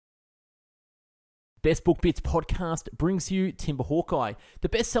Best Book Bits podcast brings you Timber Hawkeye, the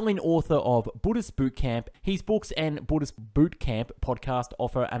best-selling author of Buddhist Boot Camp. His books and Buddhist Boot Camp podcast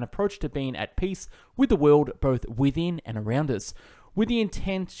offer an approach to being at peace with the world, both within and around us, with the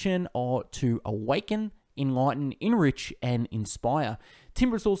intention to awaken, enlighten, enrich, and inspire.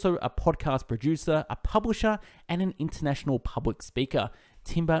 Timber is also a podcast producer, a publisher, and an international public speaker.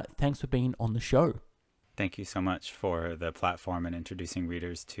 Timber, thanks for being on the show. Thank you so much for the platform and introducing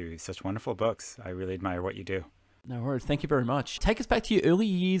readers to such wonderful books. I really admire what you do. No worries. Thank you very much. Take us back to your early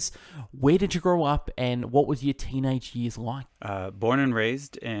years. Where did you grow up and what was your teenage years like? Born and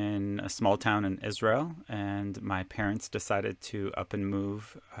raised in a small town in Israel, and my parents decided to up and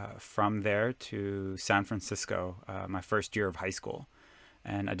move from there to San Francisco my first year of high school.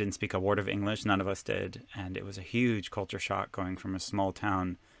 And I didn't speak a word of English. None of us did. And it was a huge culture shock going from a small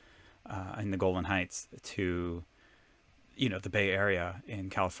town in the Golden Heights to, the Bay Area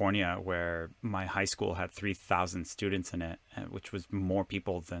in California, where my high school had 3,000 students in it, which was more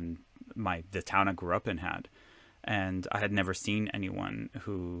people than the town I grew up in had. And I had never seen anyone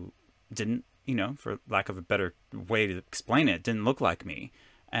who didn't, for lack of a better way to explain it, didn't look like me.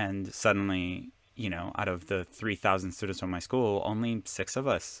 And suddenly, out of the 3,000 students from my school, only 6 of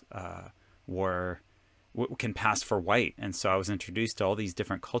us can pass for white. And so I was introduced to all these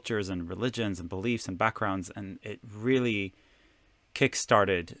different cultures and religions and beliefs and backgrounds, and it really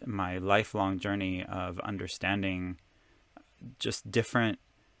kick-started my lifelong journey of understanding just different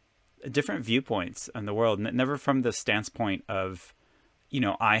viewpoints in the world. Never from the standpoint of,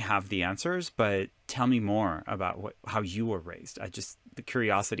 I have the answers, but tell me more about how you were raised. The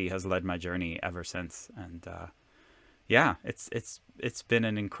curiosity has led my journey ever since. And it's been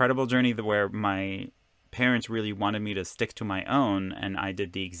an incredible journey where my parents really wanted me to stick to my own, and I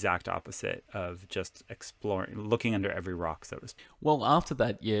did the exact opposite of just exploring, looking under every rock, so to speak. Well, after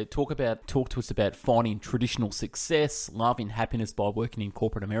that, talk to us about finding traditional success, love and happiness by working in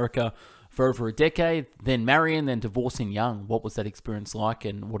corporate America for over a decade, then marrying, then divorcing young. What was that experience like,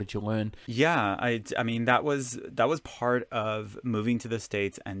 and what did you learn? Yeah, I mean that was part of moving to the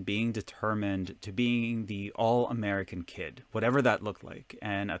States and being determined to being the all-American kid, whatever that looked like.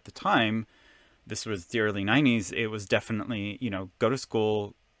 And at the time, this was the early 90s, it was definitely, go to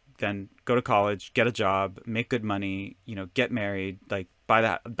school, then go to college, get a job, make good money, get married, like buy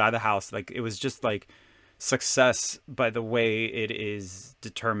the house. Like it was just like success by the way it is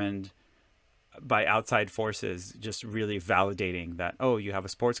determined by outside forces, just really validating that, oh, you have a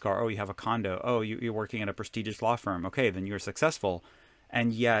sports car, oh, you have a condo, oh, you're working at a prestigious law firm, okay, then you're successful.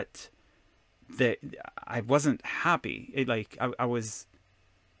 And yet I wasn't happy.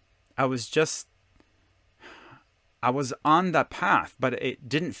 I was on that path, but it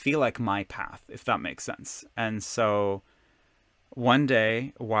didn't feel like my path, if that makes sense. And so one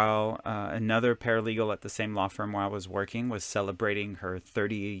day, while another paralegal at the same law firm where I was working was celebrating her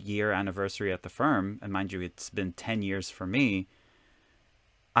 30-year anniversary at the firm, and mind you, it's been 10 years for me,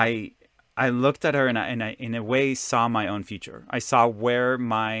 I looked at her and I, in a way, saw my own future. I saw where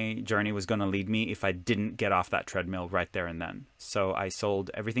my journey was going to lead me if I didn't get off that treadmill right there and then. So I sold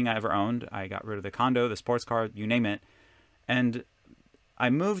everything I ever owned. I got rid of the condo, the sports car, you name it. And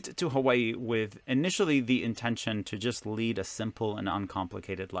I moved to Hawaii with initially the intention to just lead a simple and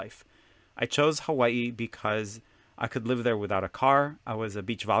uncomplicated life. I chose Hawaii because I could live there without a car. I was a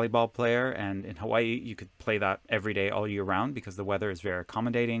beach volleyball player, and in Hawaii, you could play that every day, all year round, because the weather is very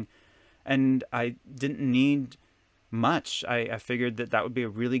accommodating. And I didn't need much. I figured that would be a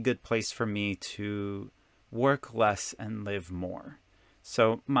really good place for me to work less and live more.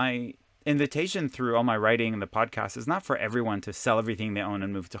 So my invitation through all my writing and the podcast is not for everyone to sell everything they own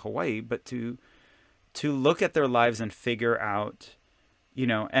and move to Hawaii, but to look at their lives and figure out,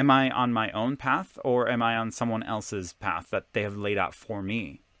 am I on my own path or am I on someone else's path that they have laid out for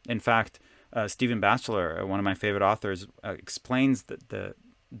me? In fact, Stephen Batchelor, one of my favorite authors, explains that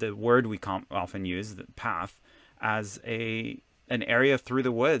the word we often use, the path, as an area through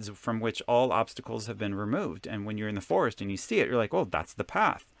the woods from which all obstacles have been removed. And when you're in the forest and you see it, you're like, oh, that's the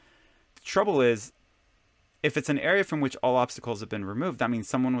path. The trouble is, if it's an area from which all obstacles have been removed, that means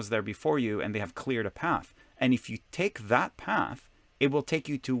someone was there before you and they have cleared a path. And if you take that path, it will take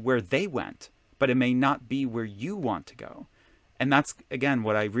you to where they went, but it may not be where you want to go. And that's, again,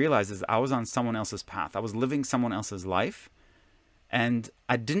 what I realized is I was on someone else's path. I was living someone else's life. And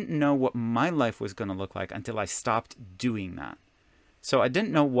I didn't know what my life was going to look like until I stopped doing that. So I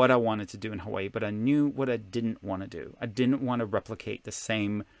didn't know what I wanted to do in Hawaii, but I knew what I didn't want to do. I didn't want to replicate the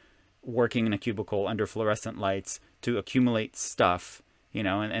same working in a cubicle under fluorescent lights to accumulate stuff,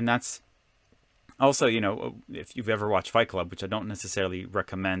 and that's Also, if you've ever watched Fight Club, which I don't necessarily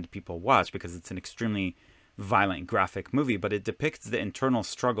recommend people watch because it's an extremely violent, graphic movie, but it depicts the internal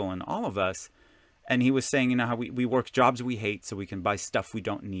struggle in all of us. And he was saying, how we work jobs we hate so we can buy stuff we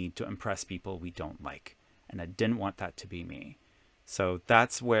don't need to impress people we don't like. And I didn't want that to be me. So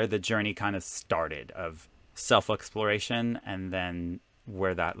that's where the journey kind of started, of self-exploration, and then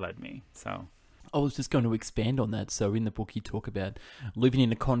where that led me. So I was just going to expand on that. So in the book, you talk about living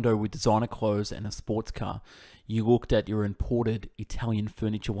in a condo with designer clothes and a sports car. You looked at your imported Italian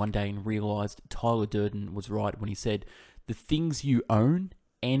furniture one day and realized Tyler Durden was right when he said, the things you own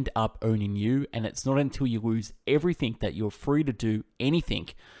end up owning you, and it's not until you lose everything that you're free to do anything.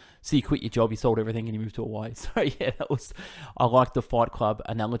 So you quit your job, you sold everything, and you moved to Hawaii. So yeah, I like the Fight Club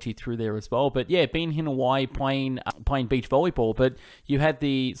analogy through there as well. But yeah, being in Hawaii playing beach volleyball, but you had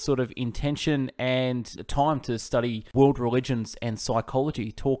the sort of intention and time to study world religions and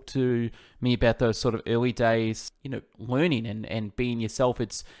psychology. Talk to me about those sort of early days, learning and being yourself.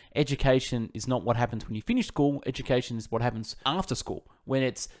 It's education is not what happens when you finish school. Education is what happens after school, when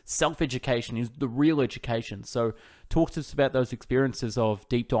it's self-education is the real education. So talk to us about those experiences of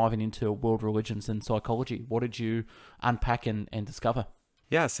deep diving into world religions and psychology. What did you unpack and discover?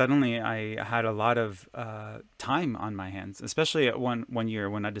 Yeah, suddenly I had a lot of time on my hands, especially at one year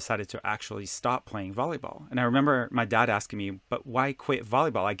when I decided to actually stop playing volleyball. And I remember my dad asking me, but why quit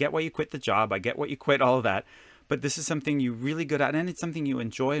volleyball? I get why you quit the job. I get why you quit all of that. But this is something you're really good at, and it's something you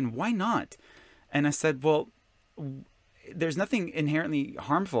enjoy, and why not? And I said, well, there's nothing inherently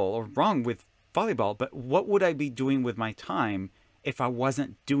harmful or wrong with volleyball, but what would I be doing with my time if I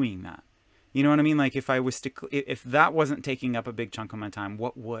wasn't doing that? You know what I mean? Like if that wasn't taking up a big chunk of my time,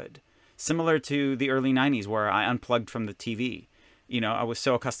 what would? Similar to the early 90s where I unplugged from the TV. I was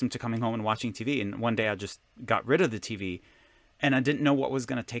so accustomed to coming home and watching TV, and one day I just got rid of the TV, and I didn't know what was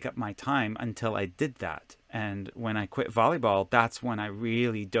going to take up my time until I did that. And when I quit volleyball, that's when I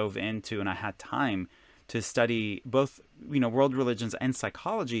really dove into, and I had time to study both, world religions and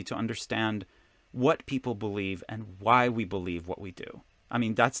psychology to understand what people believe and why we believe what we do. I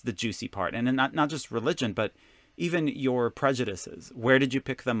mean, that's the juicy part. And not just religion, but even your prejudices. Where did you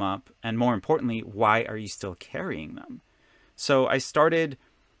pick them up? And more importantly, why are you still carrying them? So I started,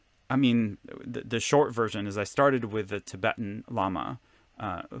 the short version is I started with the Tibetan Lama,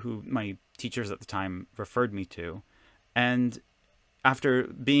 who my teachers at the time referred me to. And after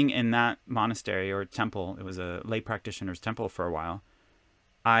being in that monastery or temple, it was a lay practitioner's temple for a while,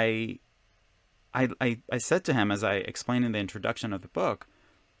 I said to him, as I explained in the introduction of the book,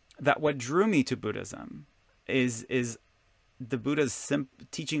 that what drew me to Buddhism is the Buddha's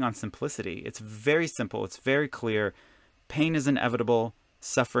teaching on simplicity. It's very simple. It's very clear. Pain is inevitable.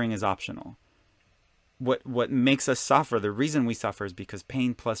 Suffering is optional. What makes us suffer, the reason we suffer, is because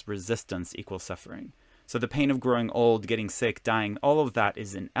pain plus resistance equals suffering. So the pain of growing old, getting sick, dying, all of that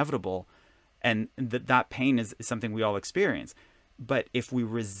is inevitable. And that pain is something we all experience. But if we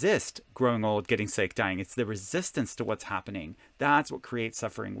resist growing old, getting sick, dying, it's the resistance to what's happening. That's what creates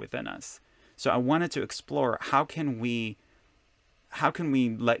suffering within us. So I wanted to explore how can we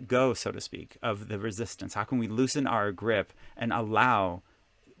let go, so to speak, of the resistance? How can we loosen our grip and allow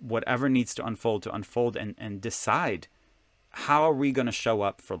whatever needs to unfold and decide how are we going to show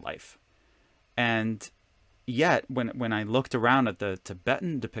up for life? And yet, when I looked around at the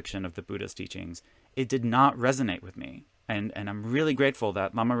Tibetan depiction of the Buddha's teachings, it did not resonate with me. And I'm really grateful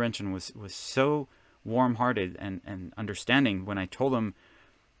that Lama Rinchen was so warm-hearted and understanding when I told him,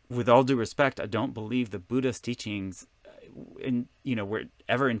 with all due respect, I don't believe the Buddha's teachings were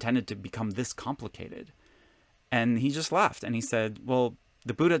ever intended to become this complicated. And he just laughed and he said, well,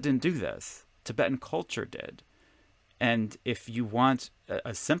 the Buddha didn't do this. Tibetan culture did. And if you want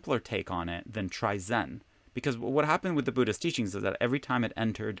a simpler take on it, then try Zen. Because what happened with the Buddha's teachings is that every time it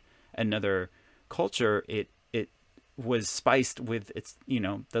entered another culture, it was spiced with its,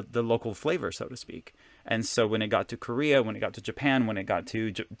 the local flavor, so to speak. And so when it got to Korea, when it got to Japan, when it got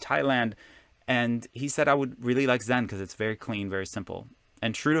to Thailand, and he said, I would really like Zen because it's very clean, very simple.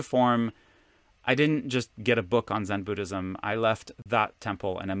 And true to form, I didn't just get a book on Zen Buddhism. I left that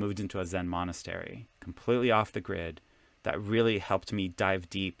temple and I moved into a Zen monastery, completely off the grid. That really helped me dive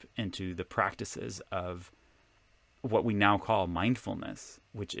deep into the practices of what we now call mindfulness,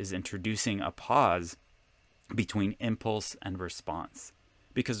 which is introducing a pause between impulse and response.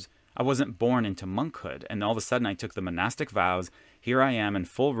 Because I wasn't born into monkhood, and all of a sudden I took the monastic vows. Here I am in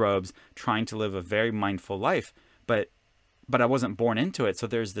full robes, trying to live a very mindful life, but I wasn't born into it. So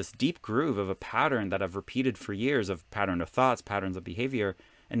there's this deep groove of a pattern that I've repeated for years, of pattern of thoughts, patterns of behavior,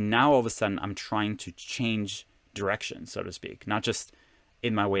 and now all of a sudden I'm trying to change direction, so to speak. Not just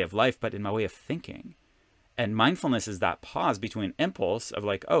in my way of life, but in my way of thinking. And mindfulness is that pause between impulse of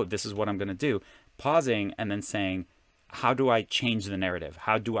like, oh, this is what I'm going to do, pausing and then saying, how do I change the narrative?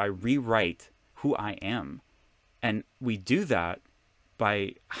 How do I rewrite who I am? And we do that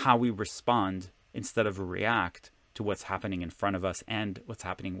by how we respond instead of react to what's happening in front of us and what's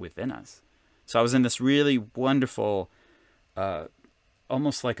happening within us. So I was in this really wonderful,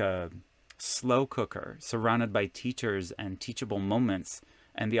 almost like a slow cooker, surrounded by teachers and teachable moments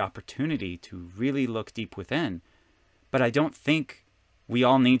and the opportunity to really look deep within. But I don't think we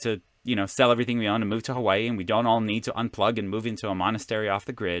all need to, sell everything we own and move to Hawaii, and we don't all need to unplug and move into a monastery off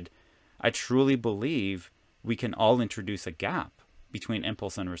the grid. I truly believe we can all introduce a gap between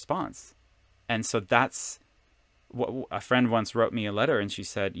impulse and response. And so that's what a friend once wrote me a letter, and she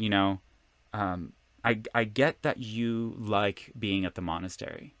said, I get that you like being at the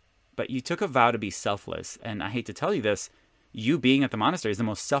monastery, but you took a vow to be selfless. And I hate to tell you this, you being at the monastery is the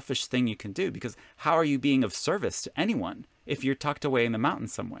most selfish thing you can do, because how are you being of service to anyone if you're tucked away in the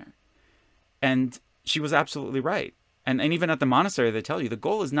mountains somewhere? And she was absolutely right. And even at the monastery, they tell you the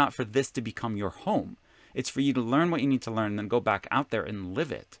goal is not for this to become your home. It's for you to learn what you need to learn and then go back out there and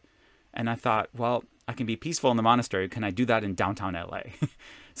live it. And I thought, well, I can be peaceful in the monastery. Can I do that in downtown LA?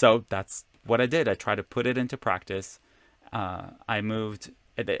 So that's what I did. I tried to put it into practice. I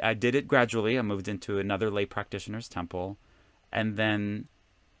did it gradually. I moved into another lay practitioner's temple. And then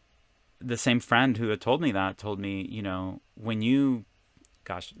the same friend who had told me that told me, when you,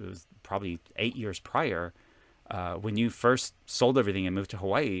 it was probably 8 years prior, when you first sold everything and moved to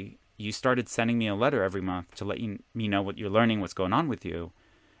Hawaii, you started sending me a letter every month to let me know what you're learning, what's going on with you.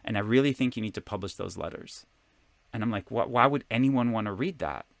 And I really think you need to publish those letters. And I'm like, why would anyone want to read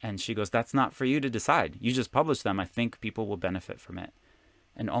that? And she goes, that's not for you to decide. You just publish them. I think people will benefit from it.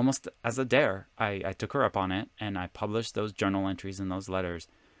 And almost as a dare, I took her up on it, and I published those journal entries and those letters.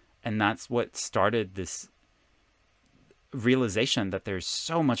 And that's what started this realization that there's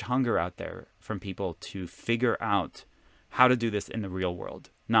so much hunger out there from people to figure out how to do this in the real world,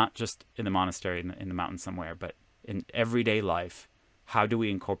 not just in the monastery in the mountains somewhere, but in everyday life. How do we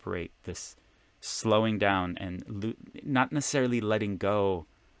incorporate this slowing down and not necessarily letting go?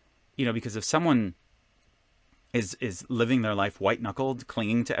 Because if someone is living their life white-knuckled,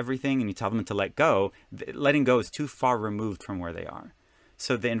 clinging to everything, and you tell them to let go, letting go is too far removed from where they are.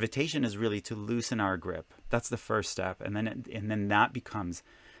 So the invitation is really to loosen our grip. That's the first step. And then that becomes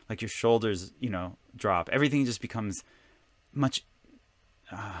like your shoulders, drop. Everything just becomes much,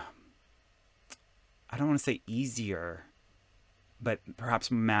 I don't want to say easier, but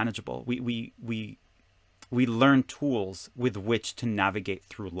perhaps manageable. We learn tools with which to navigate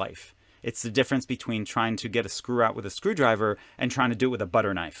through life. It's the difference between trying to get a screw out with a screwdriver and trying to do it with a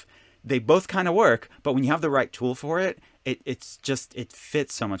butter knife. They both kind of work, but when you have the right tool for it, it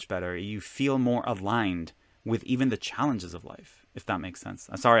fits so much better. You feel more aligned with even the challenges of life, if that makes sense.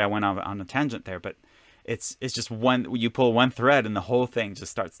 I'm sorry I went on a tangent there, but it's just you pull one thread and the whole thing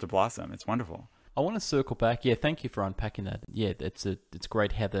just starts to blossom. It's wonderful. I want to circle back. Yeah, thank you for unpacking that. Yeah, it's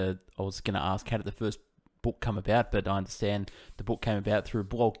great how I was going to ask, how did the first book come about, but I understand the book came about through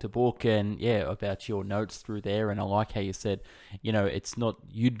blog to book, and about your notes through there. And I like how you said, it's not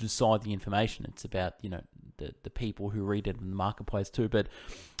you decide the information, it's about the people who read it in the marketplace too. But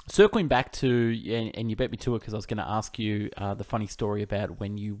circling back to, and you bet me to it, because I was going to ask you the funny story about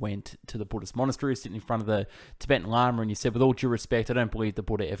when you went to the Buddhist monastery, sitting in front of the Tibetan Lama, and you said, with all due respect, I don't believe the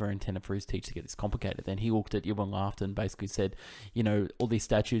Buddha ever intended for his teachers to get this complicated. Then he looked at you and laughed and basically said, all these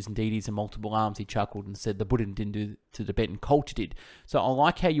statues and deities and multiple arms, he chuckled and said the Buddha didn't do to Tibetan culture did. So I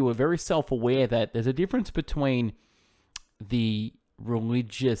like how you were very self-aware that there's a difference between the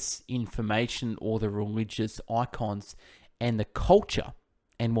religious information or the religious icons and the culture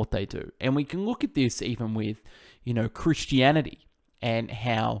and what they do. And we can look at this even with, Christianity, and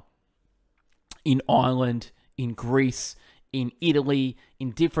how in Ireland, in Greece, in Italy,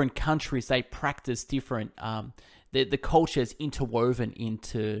 in different countries, they practice different, the culture is interwoven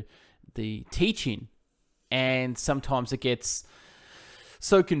into the teaching. And sometimes it gets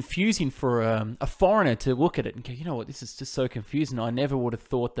so confusing for a foreigner to look at it and go, this is just so confusing. I never would have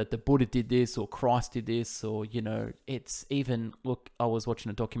thought that the Buddha did this or Christ did this, or, it's even, I was watching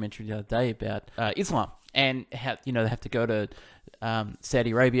a documentary the other day about Islam and how, they have to go to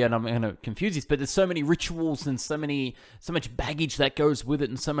Saudi Arabia, and I'm going to confuse this, but there's so many rituals and so much baggage that goes with it,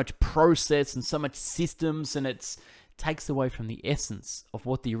 and so much process and so much systems, and it takes away from the essence of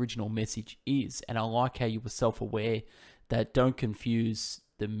what the original message is. And I like how you were self-aware that don't confuse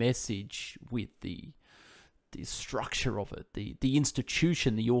the message with the the structure of it, the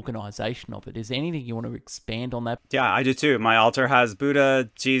institution, the organization of it. Is there anything you want to expand on that? Yeah, I do too. My altar has Buddha,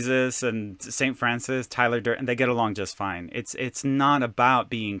 Jesus, and St. Francis, Tyler Durden, and they get along just fine. It's not about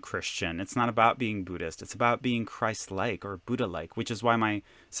being Christian. It's not about being Buddhist. It's about being Christ-like or Buddha-like, which is why my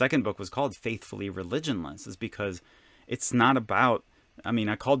second book was called Faithfully Religionless, is because it's not about, I mean,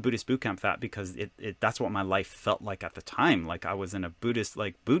 I called Buddhist Boot Camp that because that's what my life felt like at the time. Like I was in a Buddhist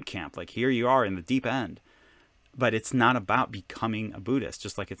like boot camp, like here you are in the deep end. But it's not about becoming a Buddhist,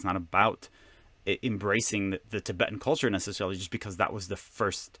 just like it's not about embracing the Tibetan culture necessarily, just because that was the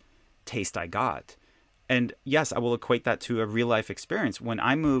first taste I got. And yes, I will equate that to a real life experience. When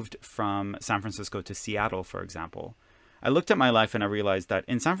I moved from San Francisco to Seattle, for example, I looked at my life and I realized that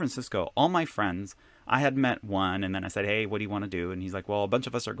in San Francisco, all my friends, I had met one, and then I said, hey, what do you want to do? And he's like, well, a bunch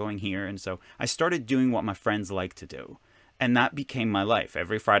of us are going here. And so I started doing what my friends like to do. And that became my life.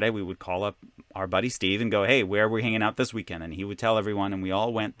 Every Friday, we would call up our buddy Steve and go, hey, where are we hanging out this weekend? And he would tell everyone, and we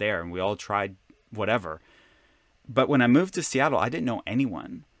all went there, and we all tried whatever. But when I moved to Seattle, I didn't know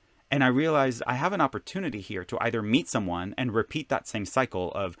anyone. And I realized I have an opportunity here to either meet someone and repeat that same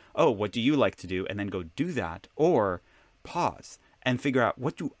cycle of, oh, what do you like to do? And then go do that. Or pause and figure out,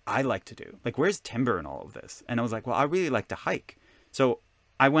 what do I like to do? Like, where's Timber in all of this? And I was like, well, I really like to hike. So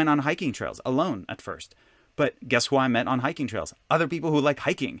I went on hiking trails alone at first. But guess who I met on hiking trails? Other people who like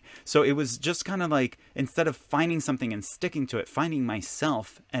hiking. So it was just kind of like, instead of finding something and sticking to it, finding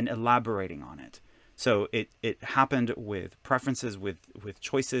myself and elaborating on it. So it happened with preferences, with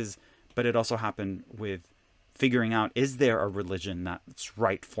choices, but it also happened with figuring out, is there a religion that's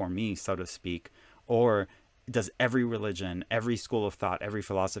right for me, so to speak? Or does every religion, every school of thought, every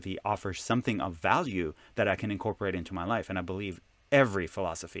philosophy offer something of value that I can incorporate into my life? And I believe every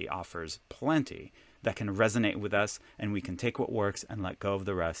philosophy offers plenty that can resonate with us, and we can take what works and let go of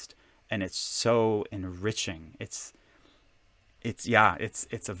the rest. And it's so enriching. It's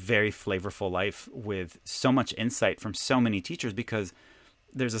a very flavorful life with so much insight from so many teachers, because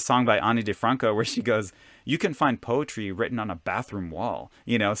there's a song by Ani DeFranco where she goes, you can find poetry written on a bathroom wall,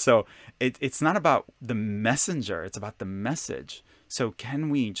 so it's not about the messenger, it's about the message. So can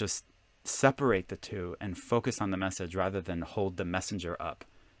we just separate the two and focus on the message rather than hold the messenger up?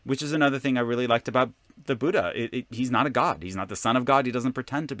 Which is another thing I really liked about the Buddha. He's not a god. He's not the son of God. He doesn't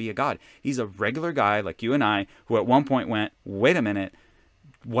pretend to be a god. He's a regular guy like you and I, who at one point went, wait a minute,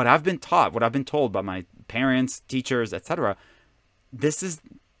 what I've been taught, what I've been told by my parents, teachers, etc., this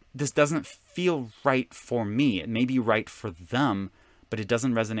doesn't feel right for me. It may be right for them, but it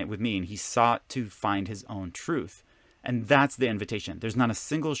doesn't resonate with me. And he sought to find his own truth. And that's the invitation. There's not a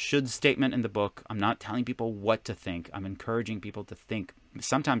single should statement in the book. I'm not telling people what to think. I'm encouraging people to think,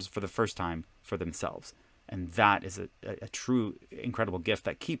 sometimes for the first time, for themselves. And that is a true, incredible gift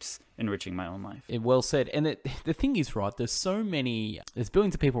that keeps enriching my own life. Well said. And the thing is, right, there's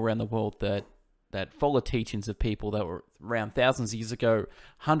billions of people around the world that follow teachings of people that were around thousands of years ago,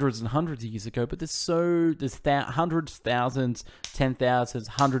 hundreds and hundreds of years ago, but there's hundreds, thousands, 10,000s,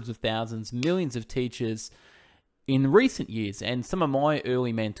 hundreds of thousands, millions of teachers in recent years. And some of my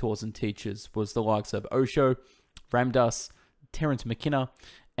early mentors and teachers was the likes of Osho, Ram Dass, Terence McKenna,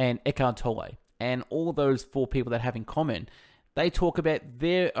 and Eckhart Tolle. And all those four people that have in common, they talk about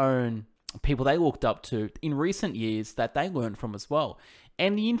their own people they looked up to in recent years that they learned from as well.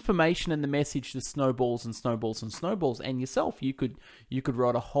 And the information and the message just snowballs and snowballs and snowballs. And yourself, you could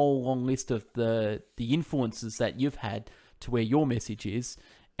write a whole long list of the influences that you've had to where your message is.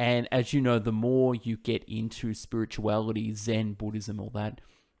 And as you know, the more you get into spirituality, Zen, Buddhism, all that,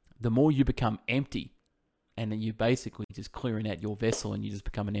 the more you become empty. And then you're basically just clearing out your vessel and you just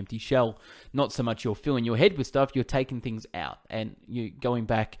become an empty shell. Not so much you're filling your head with stuff, you're taking things out. And you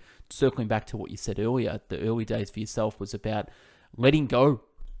circling back to what you said earlier, the early days for yourself was about letting go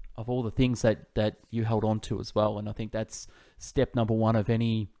of all the things that you held on to as well. And I think that's step number one of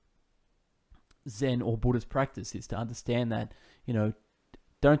any Zen or Buddhist practice, is to understand that,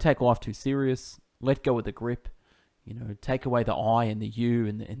 don't take life too serious. Let go of the grip. Take away the I and the you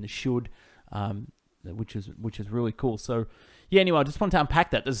and the should, which is really cool. So, yeah. Anyway, I just wanted to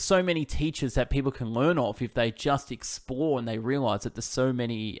unpack that. There's so many teachers that people can learn off if they just explore and they realize that there's so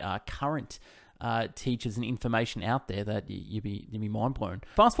many current teachers and information out there that you'd be mind blown.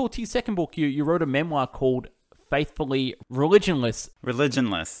 Fast forward to your second book. You wrote a memoir called Faithfully Religionless.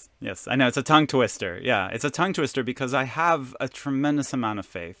 Religionless. Yes, I know. It's a tongue twister. Yeah, it's a tongue twister because I have a tremendous amount of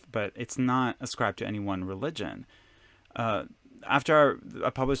faith, but it's not ascribed to any one religion. After I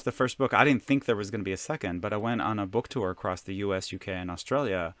published the first book, I didn't think there was going to be a second, but I went on a book tour across the US, UK, and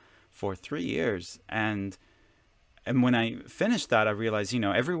Australia for 3 years. And And when I finished that, I realized,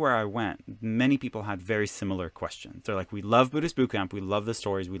 everywhere I went, many people had very similar questions. They're like, we love Buddhist Boot Camp. We love the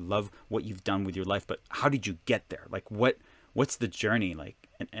stories. We love what you've done with your life. But how did you get there? Like, what's the journey like?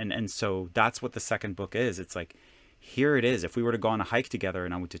 And so that's what the second book is. It's like, here it is. If we were to go on a hike together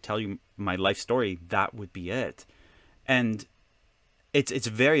and I were to tell you my life story, that would be it. And it's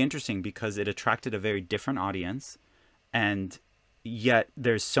very interesting because it attracted a very different audience. And yet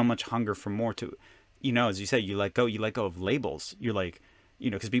there's so much hunger for more to, as you say, you let go of labels. You're like,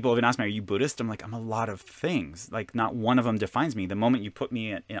 because people have been asking me, are you Buddhist? I'm like, I'm a lot of things. Like, not one of them defines me. The moment you put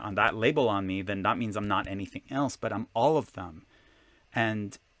me on that label on me, then that means I'm not anything else, but I'm all of them.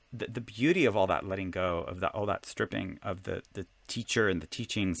 And the beauty of all that letting go, of all that stripping of the teacher and the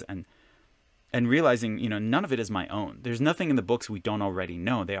teachings, and realizing, none of it is my own. There's nothing in the books we don't already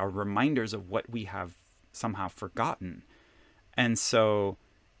know. They are reminders of what we have somehow forgotten. And so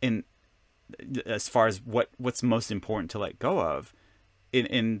as far as what's most important to let go of,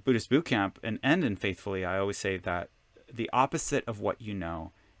 in Buddhist Boot Camp and in Faithfully, I always say that the opposite of what you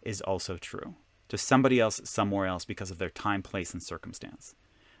know is also true to somebody else somewhere else because of their time, place, and circumstance.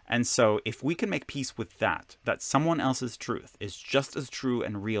 And so if we can make peace with that someone else's truth is just as true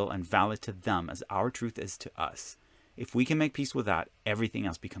and real and valid to them as our truth is to us, if we can make peace with that, everything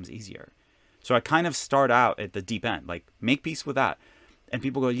else becomes easier. So I kind of start out at the deep end, like, make peace with that. And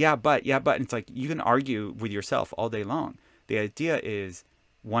people go, yeah, but, and it's like, you can argue with yourself all day long. The idea is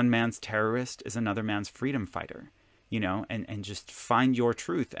one man's terrorist is another man's freedom fighter, and just find your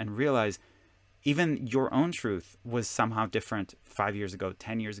truth and realize even your own truth was somehow different 5 years ago,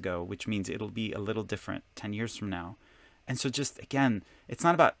 10 years ago, which means it'll be a little different 10 years from now. And so just, again, it's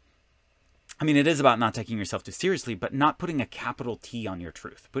not about, it is about not taking yourself too seriously, but not putting a capital T on your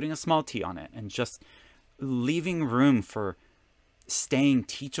truth, putting a small t on it, and just leaving room for staying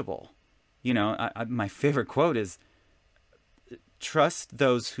teachable. My favorite quote is, trust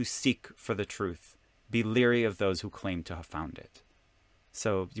those who seek for the truth, be leery of those who claim to have found it.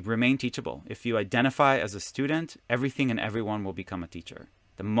 So remain teachable. If you identify as a student, everything and everyone will become a teacher.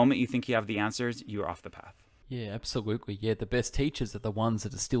 The moment you think you have the answers, you're off the path. Yeah, absolutely. Yeah, the best teachers are the ones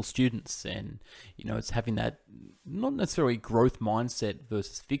that are still students. And, it's having that not necessarily growth mindset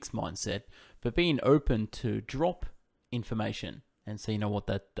versus fixed mindset, but being open to drop information and say, what,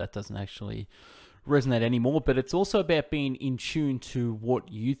 that doesn't actually resonate anymore. But it's also about being in tune to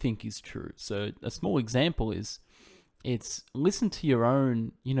what you think is true. So a small example is, it's listen to your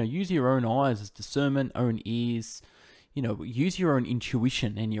own, use your own eyes as discernment, own ears, use your own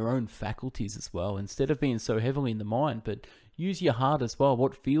intuition and your own faculties as well, instead of being so heavily in the mind, but use your heart as well.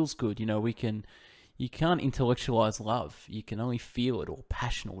 What feels good, you can't intellectualize love. You can only feel it, or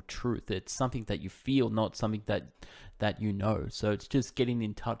passion, or truth. It's something that you feel, not something that you know. So it's just getting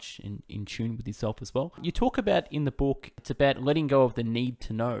in touch and in tune with yourself as well. You talk about in the book, it's about letting go of the need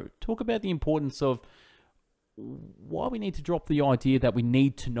to know. Talk about the importance of why we need to drop the idea that we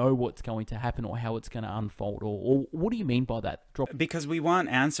need to know what's going to happen or how it's going to unfold, or what do you mean by that? Because we want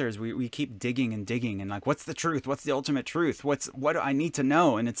answers. We keep digging and like, what's the truth? What's the ultimate truth? What do I need to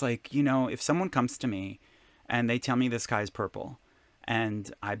know? And it's like, if someone comes to me and they tell me the sky is purple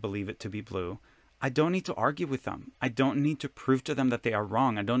and I believe it to be blue, I don't need to argue with them. I don't need to prove to them that they are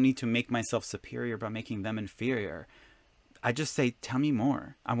wrong. I don't need to make myself superior by making them inferior. I just say, tell me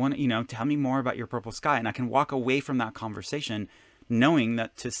more. I want to, tell me more about your purple sky. And I can walk away from that conversation knowing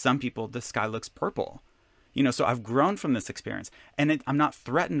that to some people, the sky looks purple. So I've grown from this experience. And I'm not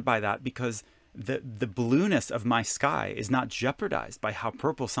threatened by that because the blueness of my sky is not jeopardized by how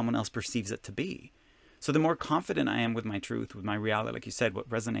purple someone else perceives it to be. So the more confident I am with my truth, with my reality, like you said, what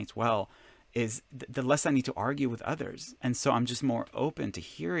resonates well, is the less I need to argue with others. And so I'm just more open to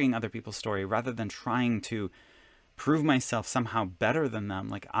hearing other people's story rather than trying to prove myself somehow better than them,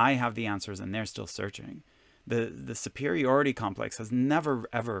 like I have the answers and they're still searching. The superiority complex has never,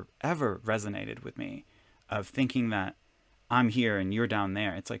 ever, ever resonated with me, of thinking that I'm here and you're down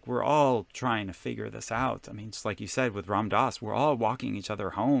there. It's like we're all trying to figure this out. Just like you said with Ram Dass, we're all walking each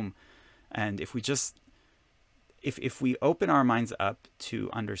other home. And if we just, if we open our minds up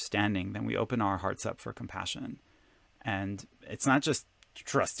to understanding, then we open our hearts up for compassion. And it's not just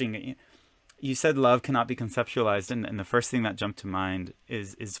trusting. You said love cannot be conceptualized, and the first thing that jumped to mind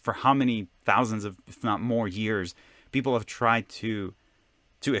is for how many thousands of, if not more, years people have tried to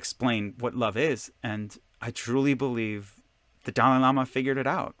explain what love is. And I truly believe the Dalai Lama figured it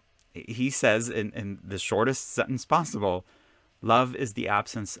out. He says in the shortest sentence possible, love is the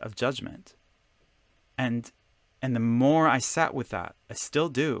absence of judgment. And the more I sat with that, I still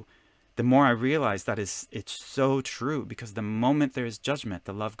do, the more I realized that it's so true, because the moment there is judgment,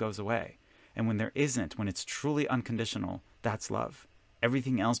 the love goes away. And when there isn't, when it's truly unconditional, that's love.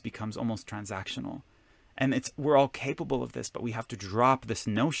 Everything else becomes almost transactional. And we're all capable of this, but we have to drop this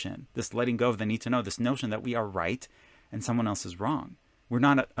notion, this letting go of the need to know, this notion that we are right and someone else is wrong. We're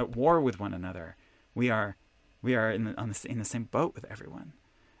not at war with one another. We are in the same boat with everyone.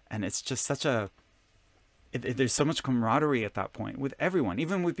 And it's just such there's so much camaraderie at that point with everyone,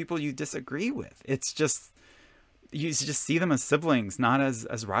 even with people you disagree with. It's just, you just see them as siblings, not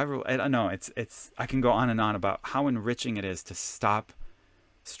as rival. I don't know. I can go on and on about how enriching it is to stop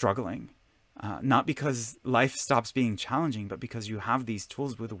struggling. Not because life stops being challenging, but because you have these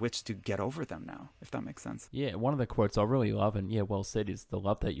tools with which to get over them now, if that makes sense. Yeah, one of the quotes I really love, and yeah, well said, is the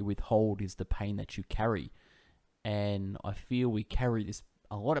love that you withhold is the pain that you carry. And I feel we carry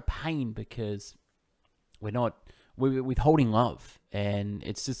a lot of pain because we're withholding love, and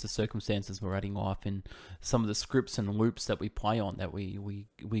it's just the circumstances we're adding life, and some of the scripts and loops that we play on, that we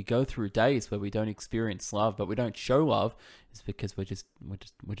go through days where we don't experience love, but we don't show love, is because we're just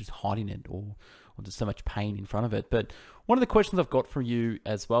hiding it, or there's so much pain in front of it. But one of the questions I've got for you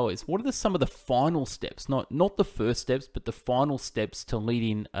as well is, what are some of the final steps, not the first steps, but the final steps to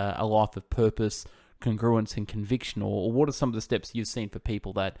leading a life of purpose, congruence, and conviction, or what are some of the steps you've seen for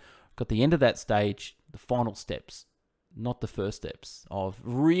people that got the end of that stage, the final steps, not the first steps, of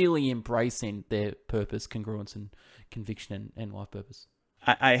really embracing their purpose, congruence, and conviction and life purpose?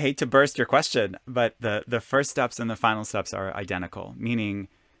 I hate to burst your question, but the first steps and the final steps are identical, meaning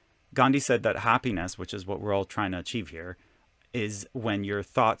Gandhi said that happiness, which is what we're all trying to achieve here, is when your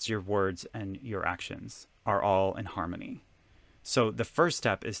thoughts, your words, and your actions are all in harmony. So the first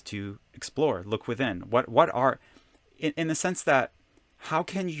step is to explore, look within. What are, in the sense that, how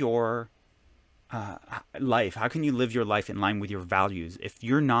can your life, how can you live your life in line with your values if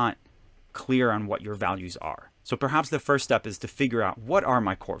you're not clear on what your values are? So perhaps the first step is to figure out, what are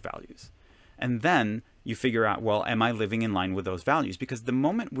my core values? And then you figure out, well, am I living in line with those values? Because the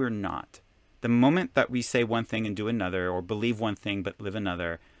moment we're not, the moment that we say one thing and do another, or believe one thing but live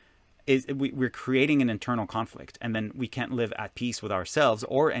another, we're creating an internal conflict. And then we can't live at peace with ourselves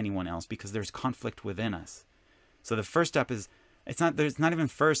or anyone else because there's conflict within us. So the first step is, there's not even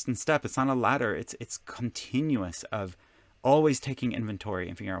first and step. It's not a ladder. It's continuous of always taking inventory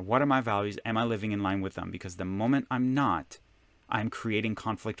and figuring out, what are my values? Am I living in line with them? Because the moment I'm not, I'm creating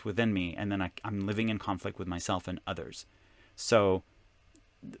conflict within me, and then I'm living in conflict with myself and others. So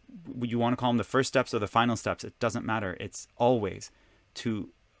you want to call them the first steps or the final steps, it doesn't matter. It's always to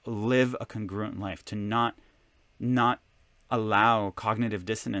live a congruent life, to not allow cognitive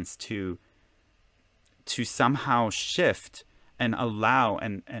dissonance to somehow shift and allow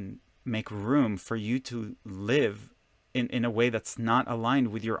and make room for you to live in a way that's not aligned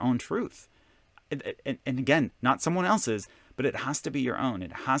with your own truth. And again, not someone else's, but it has to be your own.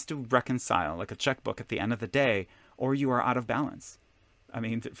 It has to reconcile, like a checkbook at the end of the day, or you are out of balance. I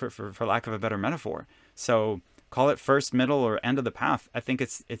mean, for lack of a better metaphor. So call it first, middle, or end of the path. I think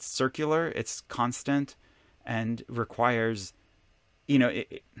it's circular, it's constant, and requires,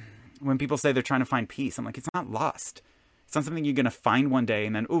 when people say they're trying to find peace, I'm like, it's not lost. It's not something you're going to find one day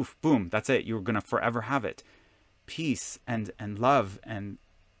and then, oof, boom, that's it. You're going to forever have it. Peace and love and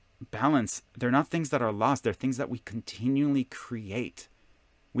balance, they're not things that are lost. They're things that we continually create.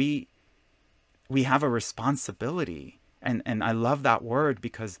 We have a responsibility. And I love that word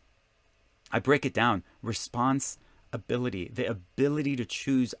because I break it down. Responsibility, the ability to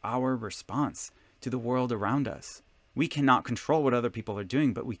choose our response to the world around us. We cannot control what other people are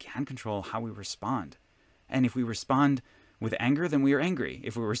doing, but we can control how we respond. And if we respond with anger, then we are angry.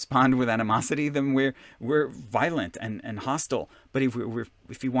 If we respond with animosity, then we're violent and hostile. But if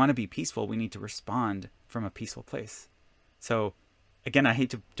we want to be peaceful, we need to respond from a peaceful place. So again, I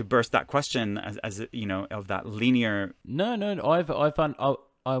hate to burst that question as of that linear. No.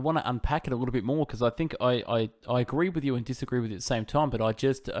 I want to unpack it a little bit more, because I think I agree with you and disagree with you at the same time, but I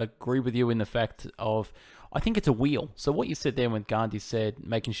just agree with you in the fact of, I think it's a wheel. So what you said there when Gandhi said,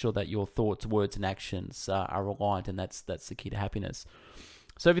 making sure that your thoughts, words, and actions are aligned, and that's the key to happiness.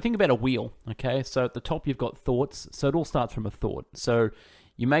 So if you think about a wheel, okay, so at the top you've got thoughts. So it all starts from a thought. So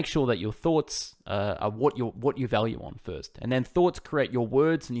you make sure that your thoughts are what you value on first, and then thoughts create your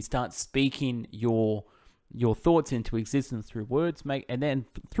words, and you start speaking your thoughts into existence through words, and then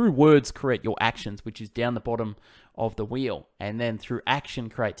through words create your actions, which is down the bottom of the wheel, and then through action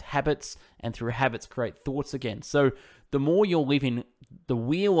creates habits, and through habits create thoughts again. So the more you're living the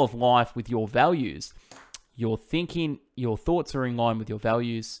wheel of life with your values, your thinking, your thoughts are in line with your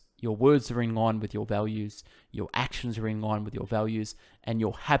values, your words are in line with your values, your actions are in line with your values, and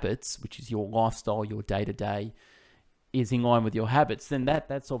your habits, which is your lifestyle, your day-to-day, is in line with your habits, then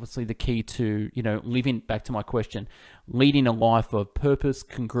that's obviously the key to, living, back to my question, leading a life of purpose,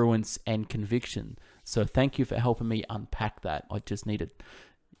 congruence, and conviction. So thank you for helping me unpack that. I just needed,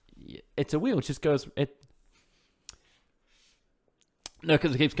 it's a wheel. It just goes, no,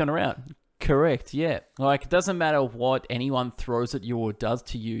 because it keeps going around. Correct, yeah. Like, it doesn't matter what anyone throws at you or does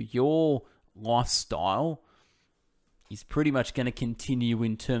to you, your lifestyle is pretty much going to continue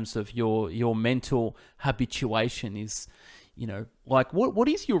in terms of your mental habituation is, like, what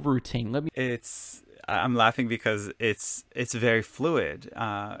is your routine? I'm laughing because it's very fluid.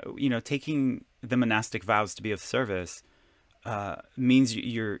 Taking the monastic vows to be of service means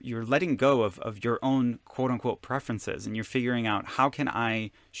you're letting go of your own quote unquote preferences, and you're figuring out, how can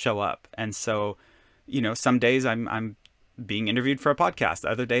I show up? And so, some days I'm being interviewed for a podcast.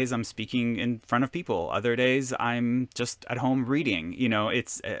 Other days I'm speaking in front of people. Other days I'm just at home reading.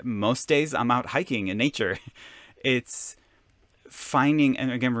 It's most days I'm out hiking in nature. It's finding,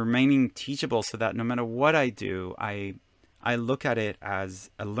 and again, remaining teachable, so that no matter what I do, I look at it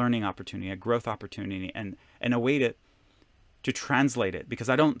as a learning opportunity, a growth opportunity, and a way to translate it, because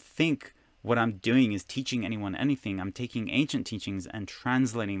I don't think what I'm doing is teaching anyone anything. I'm taking ancient teachings and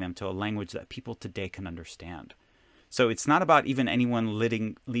translating them to a language that people today can understand. So it's not about even anyone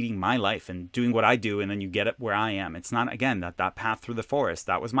leading my life and doing what I do, and then you get it where I am. It's not, again, that path through the forest.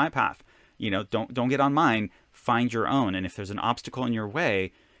 That was my path. Don't get on mine. Find your own. And if there's an obstacle in your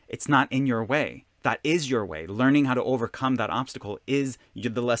way, it's not in your way. That is your way. Learning how to overcome that obstacle is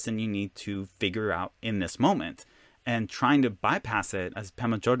the lesson you need to figure out in this moment. And trying to bypass it, as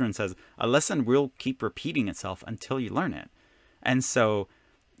Pema Chodron says, a lesson will keep repeating itself until you learn it. And so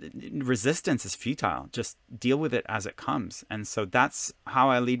resistance is futile. Just deal with it as it comes. And so that's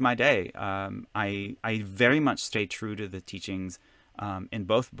how I lead my day. I very much stay true to the teachings in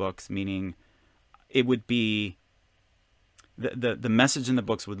both books, meaning it would be the message in the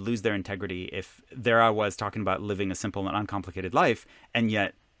books would lose their integrity if there I was talking about living a simple and uncomplicated life, and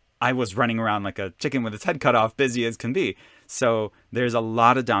yet I was running around like a chicken with its head cut off, busy as can be. So there's a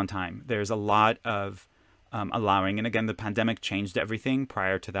lot of downtime. There's a lot of allowing. And again, the pandemic changed everything.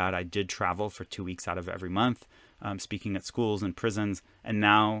 Prior to that, I did travel for 2 weeks out of every month, speaking at schools and prisons. And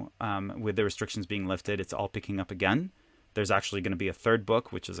now with the restrictions being lifted, it's all picking up again. There's actually going to be a third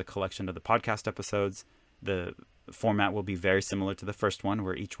book, which is a collection of the podcast episodes. The format will be very similar to the first one,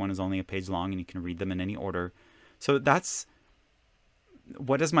 where each one is only a page long and you can read them in any order. So that's,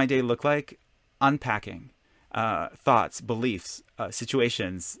 what does my day look like? Unpacking thoughts, beliefs,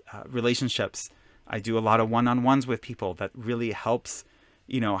 situations, relationships. I do a lot of one-on-ones with people. That really helps,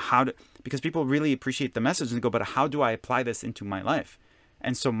 because people really appreciate the message and go, but how do I apply this into my life?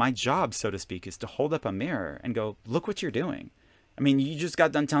 And so my job, so to speak, is to hold up a mirror and go, look what you're doing. I mean, you just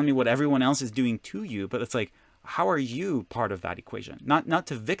got done telling me what everyone else is doing to you, but it's like, how are you part of that equation? Not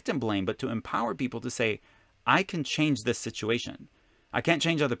to victim blame, but to empower people to say, I can change this situation. I can't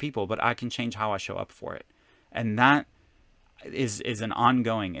change other people, but I can change how I show up for it. And that is an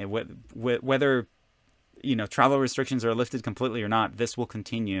ongoing, whether, travel restrictions are lifted completely or not, this will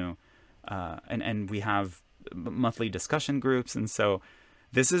continue. And we have monthly discussion groups. And so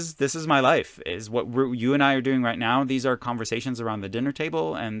this is my life, is what you and I are doing right now. These are conversations around the dinner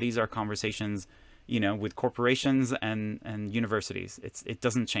table, and these are conversations, with corporations and universities. It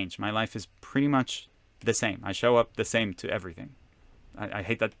doesn't change. My life is pretty much the same. I show up the same to everything. I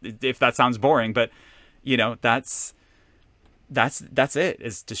hate that if that sounds boring, but that's it,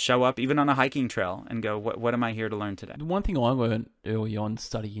 is to show up even on a hiking trail and go, what am I here to learn today? The one thing I learned early on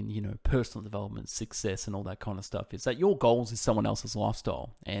studying, personal development, success, and all that kind of stuff is that your goals is someone else's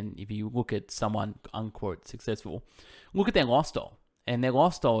lifestyle. And if you look at someone, unquote, successful, look at their lifestyle. And their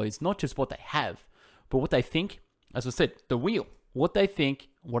lifestyle is not just what they have, but what they think. As I said, the wheel. What they think,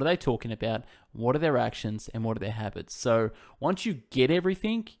 what are they talking about, what are their actions, and what are their habits. So once you get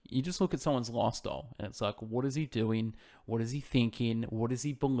everything, you just look at someone's lifestyle, and it's like, what is he doing? What is he thinking? What does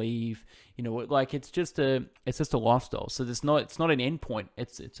he believe? Like it's just a lifestyle. So it's not an end point.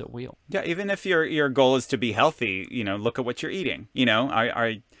 It's a wheel. Yeah, even if your goal is to be healthy, look at what you're eating.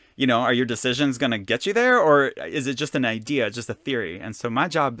 Are your decisions going to get you there, or is it just an idea, just a theory? And so my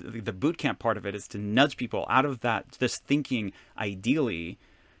job, the boot camp part of it, is to nudge people out of this thinking ideally,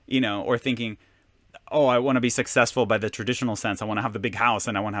 or thinking, oh, I want to be successful by the traditional sense. I want to have the big house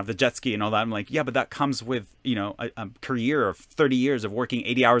and I want to have the jet ski and all that. I'm like, yeah, but that comes with, a career of 30 years of working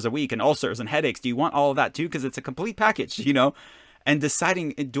 80 hours a week and ulcers and headaches. Do you want all of that too? Because it's a complete package, and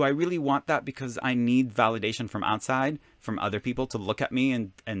deciding, do I really want that because I need validation from outside, from other people to look at me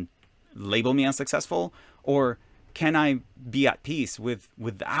and label me as successful? Or can I be at peace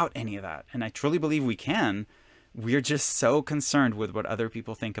without any of that? And I truly believe we can, we're just so concerned with what other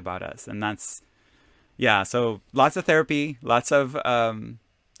people think about us. And that's, yeah, so lots of therapy, lots of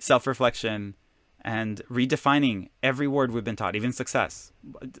self-reflection, and redefining every word we've been taught, even success.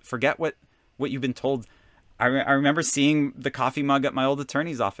 Forget what you've been told. I remember seeing the coffee mug at my old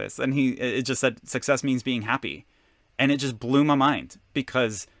attorney's office, and it just said success means being happy. And it just blew my mind,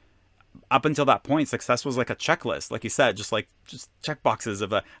 because up until that point, success was like a checklist, like you said, just check boxes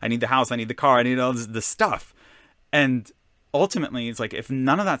of I need the house, I need the car, I need all this stuff. And ultimately, it's like, if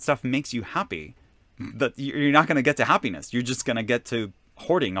none of that stuff makes you happy, that you're not going to get to happiness. You're just going to get to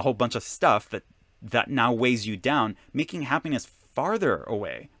hoarding a whole bunch of stuff that now weighs you down, making happiness farther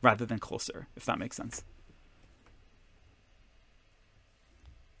away rather than closer, if that makes sense.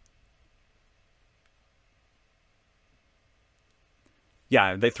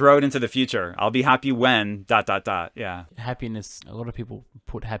 Yeah, they throw it into the future. I'll be happy when ... Yeah. Happiness, a lot of people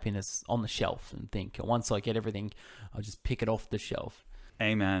put happiness on the shelf and think, once I get everything, I'll just pick it off the shelf.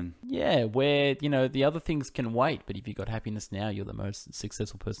 Amen. Yeah, where, the other things can wait, but if you've got happiness now, you're the most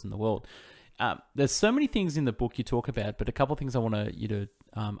successful person in the world. There's so many things in the book you talk about, but a couple of things I want you to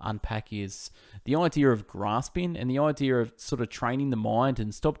unpack is the idea of grasping and the idea of sort of training the mind,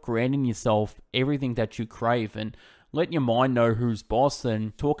 and stop granting yourself everything that you crave, and letting your mind know who's boss.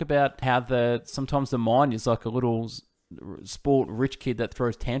 And talk about how sometimes the mind is like a little spoiled rich kid that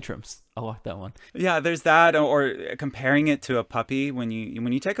throws tantrums. I like that one. Yeah, there's that. Or comparing it to a puppy. When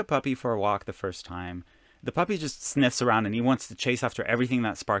you take a puppy for a walk the first time, the puppy just sniffs around and he wants to chase after everything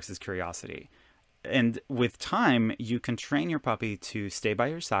that sparks his curiosity. And with time, you can train your puppy to stay by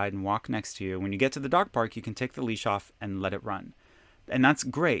your side and walk next to you. When you get to the dog park, you can take the leash off and let it run. And that's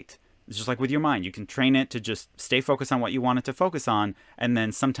great. It's just like with your mind. You can train it to just stay focused on what you want it to focus on, and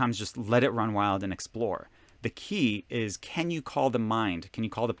then sometimes just let it run wild and explore. The key is, can you call the mind, can you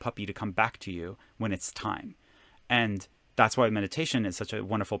call the puppy to come back to you when it's time? And that's why meditation is such a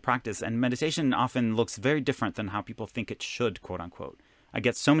wonderful practice. And meditation often looks very different than how people think it should, quote unquote. I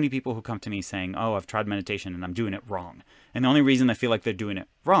get so many people who come to me saying, oh, I've tried meditation and I'm doing it wrong. And the only reason they feel like they're doing it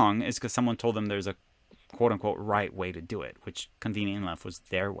wrong is because someone told them there's a quote unquote right way to do it, which conveniently enough was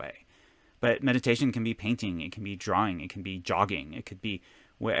their way. But meditation can be painting, it can be drawing, it can be jogging, it could be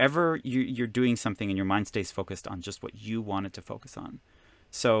wherever you're doing something and your mind stays focused on just what you want it to focus on.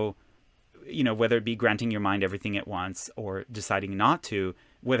 So, whether it be granting your mind everything it wants or deciding not to,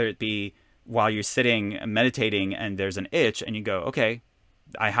 whether it be while you're sitting meditating and there's an itch and you go, okay,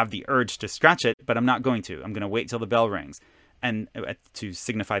 I have the urge to scratch it, but I'm not going to. I'm going to wait till the bell rings, and to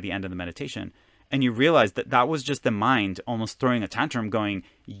signify the end of the meditation. And you realize that was just the mind almost throwing a tantrum going,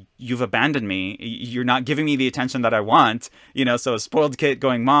 you've abandoned me. You're not giving me the attention that I want. So a spoiled kid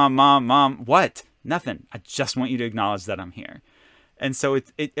going, mom, mom, mom, what? Nothing. I just want you to acknowledge that I'm here. And so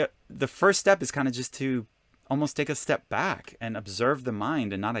the first step is kind of just to almost take a step back and observe the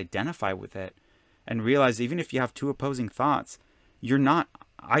mind and not identify with it, and realize even if you have two opposing thoughts, you're not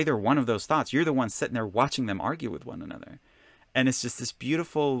either one of those thoughts. You're the one sitting there watching them argue with one another. And it's just this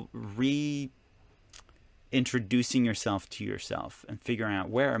beautiful introducing yourself to yourself and figuring out,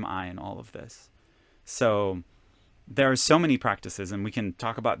 where am I in all of this? So there are so many practices, and we can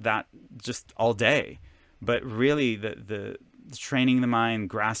talk about that just all day. But really, the training the mind,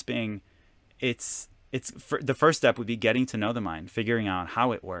 grasping, the first step would be getting to know the mind, figuring out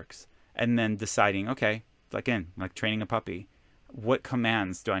how it works, and then deciding, okay, again, like training a puppy, what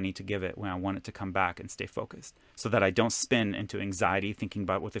commands do I need to give it when I want it to come back and stay focused, so that I don't spin into anxiety thinking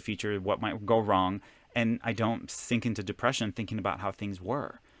about what the future, what might go wrong, and I don't sink into depression thinking about how things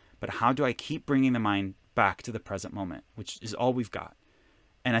were. But how do I keep bringing the mind back to the present moment, which is all we've got?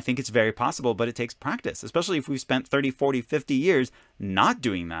 And I think it's very possible, but it takes practice, especially if we've spent 30, 40, 50 years not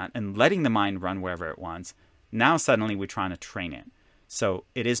doing that and letting the mind run wherever it wants. Now suddenly we're trying to train it. So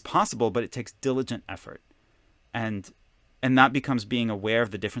it is possible, but it takes diligent effort. And that becomes being aware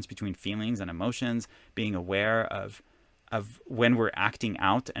of the difference between feelings and emotions, being aware of when we're acting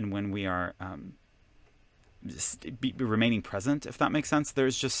out and when we are remaining present, if that makes sense.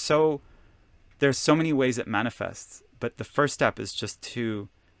 There's so many ways it manifests, but the first step is just to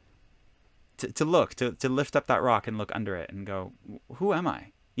look, to lift up that rock and look under it and go, who am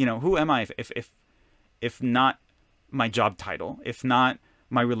I? Who am I if not my job title, if not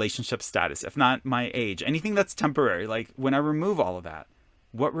my relationship status, if not my age, anything that's temporary? Like, when I remove all of that,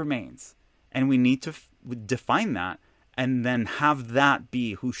 what remains? And we need to define that, and then have that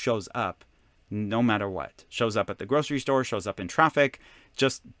be who shows up no matter what. Shows up at the grocery store, shows up in traffic.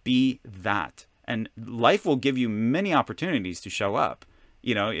 Just be that. And life will give you many opportunities to show up.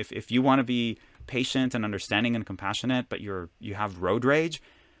 If you want to be patient and understanding and compassionate, but you have road rage,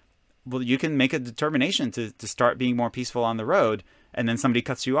 well, you can make a determination to start being more peaceful on the road, and then somebody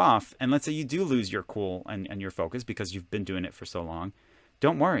cuts you off. And let's say you do lose your cool and your focus because you've been doing it for so long.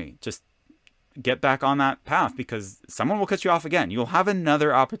 Don't worry. Just get back on that path, because someone will cut you off again. You'll have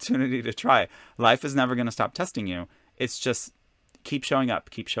another opportunity to try. Life is never going to stop testing you. It's just keep showing up,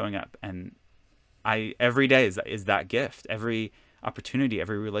 keep showing up. And every day is that gift. Every opportunity,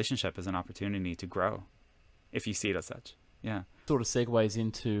 every relationship is an opportunity to grow, if you see it as such. Yeah. Sort of segues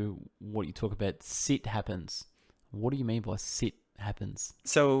into what you talk about. Sit happens. What do you mean by sit happens?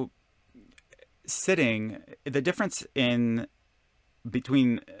 So sitting, the difference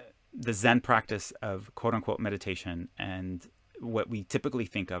between the Zen practice of quote unquote meditation and what we typically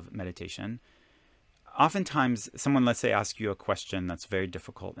think of meditation, oftentimes someone, let's say, asks you a question that's very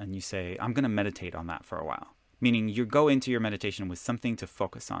difficult, and you say, I'm going to meditate on that for a while. Meaning you go into your meditation with something to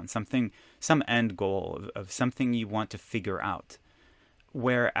focus on, some end goal of something you want to figure out.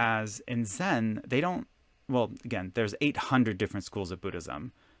 Whereas in Zen, they don't, well, again, there's 800 different schools of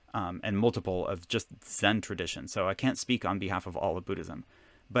Buddhism, and multiple of just Zen tradition. So I can't speak on behalf of all of Buddhism.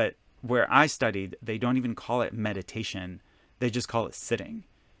 But where I studied, they don't even call it meditation. They just call it sitting.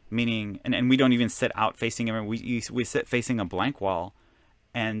 Meaning, and we don't even sit out facing everyone. We sit facing a blank wall.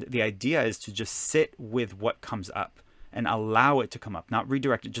 And the idea is to just sit with what comes up and allow it to come up, not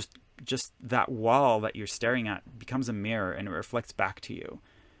redirect it. Just that wall that you're staring at becomes a mirror and it reflects back to you.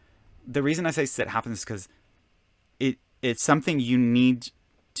 The reason I say sit happens is because it's something you need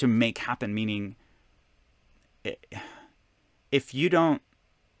to make happen. Meaning, if you don't,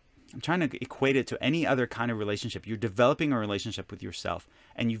 I'm trying to equate it to any other kind of relationship. You're developing a relationship with yourself,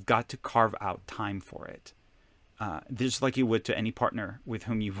 and you've got to carve out time for it. Just like you would to any partner with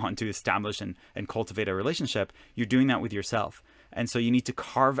whom you want to establish and cultivate a relationship, you're doing that with yourself. And so you need to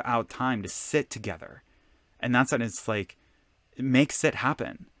carve out time to sit together. And that's what it's like, make sit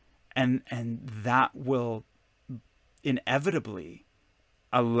happen. And that will inevitably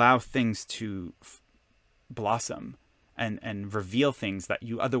allow things to blossom and reveal things that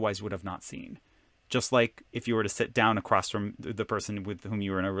you otherwise would have not seen. Just like if you were to sit down across from the person with whom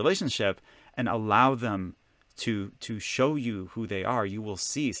you were in a relationship and allow them to show you who they are, you will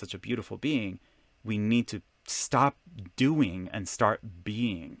see such a beautiful being. We need to stop doing and start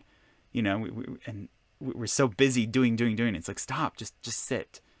being. You know, we're so busy doing. It's like, stop, just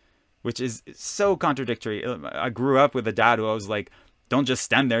sit, which is so contradictory. I grew up with a dad who was like, don't just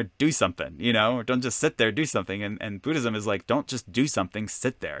stand there, do something, you know, or don't just sit there, do something. And Buddhism is like, don't just do something,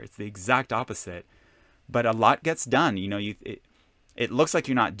 sit there. It's the exact opposite. But a lot gets done. You know, it looks like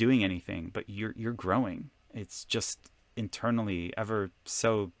you're not doing anything, but you're growing. It's just internally, ever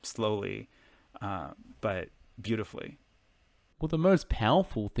so slowly, but beautifully. Well, the most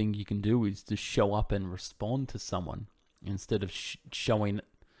powerful thing you can do is to show up and respond to someone instead of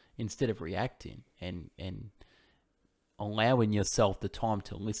instead of reacting, and allowing yourself the time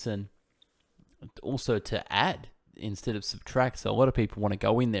to listen, also to add instead of subtract. So a lot of people want to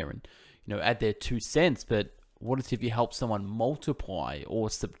go in there and, you know, add their 2 cents, but what if you help someone multiply or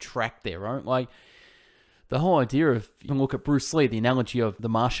subtract their own? Like, the whole idea of, you can look at Bruce Lee, the analogy of the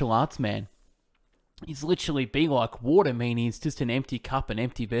martial arts man. He's literally be like water, meaning he's just an empty cup, an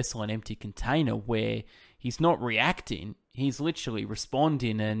empty vessel, an empty container where he's not reacting. He's literally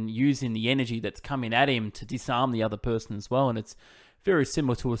responding and using the energy that's coming at him to disarm the other person as well. And it's very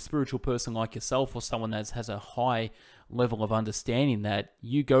similar to a spiritual person like yourself, or someone that has a high level of understanding, that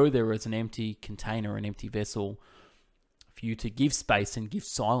you go there as an empty container, an empty vessel, for you to give space and give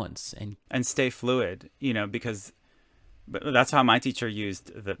silence and stay fluid, you know, because that's how my teacher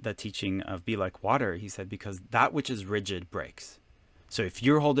used the teaching of be like water. He said, because that which is rigid breaks. So if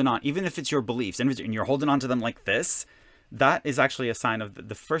you're holding on, even if it's your beliefs and you're holding on to them like this, that is actually a sign of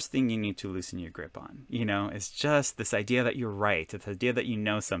the first thing you need to loosen your grip on. You know, it's just this idea that you're right. It's the idea that you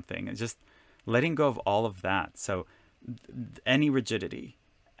know something. It's just letting go of all of that. So any rigidity,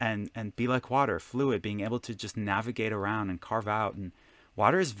 and be like water, fluid, being able to just navigate around and carve out. And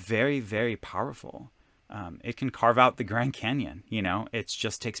water is very, very powerful. It can carve out the Grand Canyon, you know, it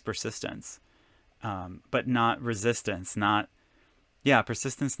just takes persistence, but not resistance,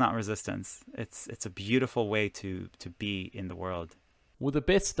 persistence, not resistance. It's a beautiful way to be in the world. Well, the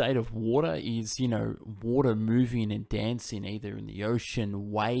best state of water is, you know, water moving and dancing either in the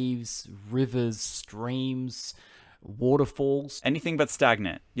ocean, waves, rivers, streams, waterfalls. Anything but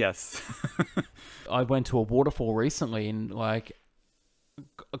stagnant, yes. I went to a waterfall recently and, like,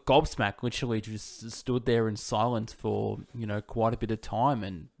 gobsmacked, literally just stood there in silence for, you know, quite a bit of time,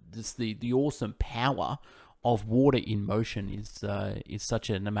 and just the awesome power of water in motion is such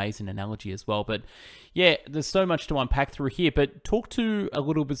an amazing analogy as well. But yeah, there's so much to unpack through here. But talk to a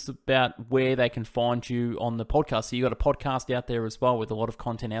little bit about where they can find you on the podcast. So you got a podcast out there as well with a lot of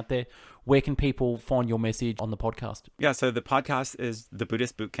content out there. Where can people find your message on the podcast? Yeah, so the podcast is the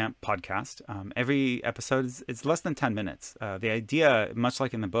Buddhist Bootcamp podcast. Every episode is less than 10 minutes. The idea, much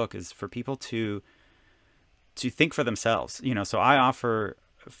like in the book, is for people to think for themselves. So I offer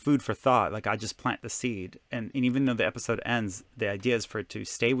food for thought. Like, I just plant the seed, and even though the episode ends, the idea is for it to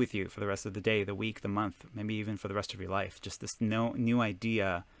stay with you for the rest of the day, the week, the month, maybe even for the rest of your life. Just this new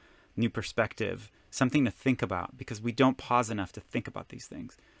idea, new perspective, something to think about, because we don't pause enough to think about these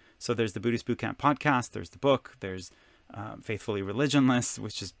things. So there's the Buddhist Bootcamp podcast, there's the book, there's Faithfully Religionless,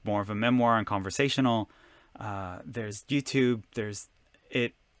 which is more of a memoir and conversational. There's YouTube,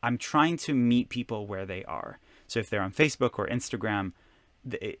 I'm trying to meet people where they are. So if they're on Facebook or Instagram,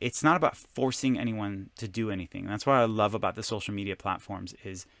 it's not about forcing anyone to do anything. That's what I love about the social media platforms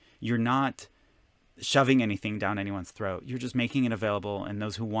is you're not shoving anything down anyone's throat. You're just making it available, and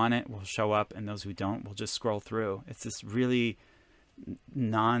those who want it will show up, and those who don't will just scroll through. It's this really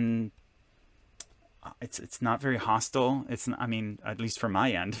it's not very hostile. At least from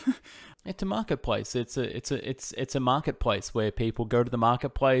my end. It's a marketplace. It's a marketplace where people go to the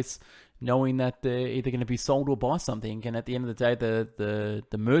marketplace knowing that they're either going to be sold or buy something. And at the end of the day,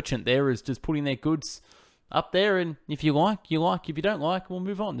 the merchant there is just putting their goods up there. And if you like, you like. If you don't like, we'll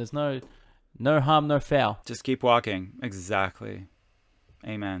move on. There's no harm, no foul. Just keep walking. Exactly.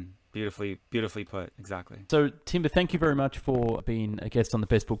 Amen. Beautifully put. Exactly. So, Timber, thank you very much for being a guest on the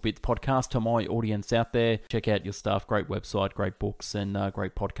Best Book Bits podcast. To my audience out there, check out your stuff. Great website, great books, and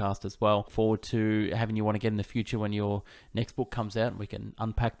great podcast as well. Forward to having you on again in the future when your next book comes out, and we can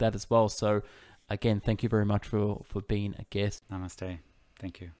unpack that as well. So, again, thank you very much for being a guest. Namaste.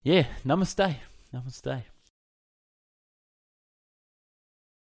 Thank you. Yeah, namaste. Namaste.